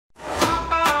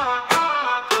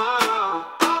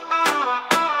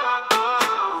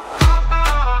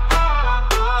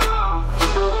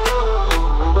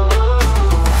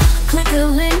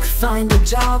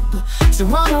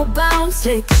Runabout,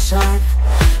 take a shot.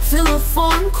 Fill a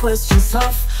form, questions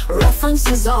tough.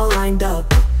 References all lined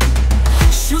up.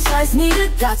 Shoe size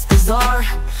needed, that's bizarre.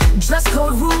 Dress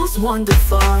code rules, wander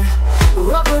far.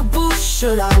 Rubber boots,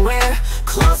 should I wear?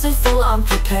 Closet full, I'm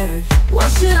prepared. What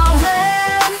should I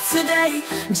wear today?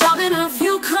 Job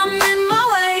interview coming my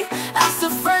way. Ask a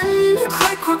friend,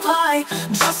 quick reply.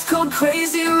 Dress code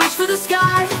crazy, reach for the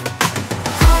sky.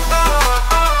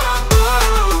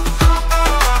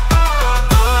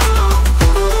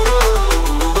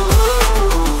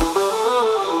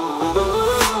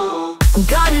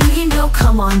 Got an email,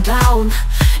 come on down.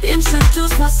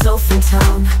 Introduce myself in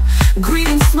town.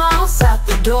 Greeting smiles at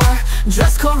the door.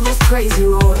 Dress code rules, crazy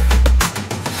roar.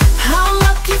 How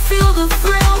lucky, feel the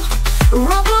thrill.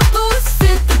 Rubber boots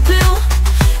fit the bill.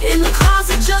 In the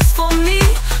closet just for me.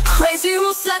 Crazy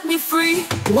rules set me free.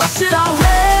 What should I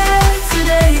wear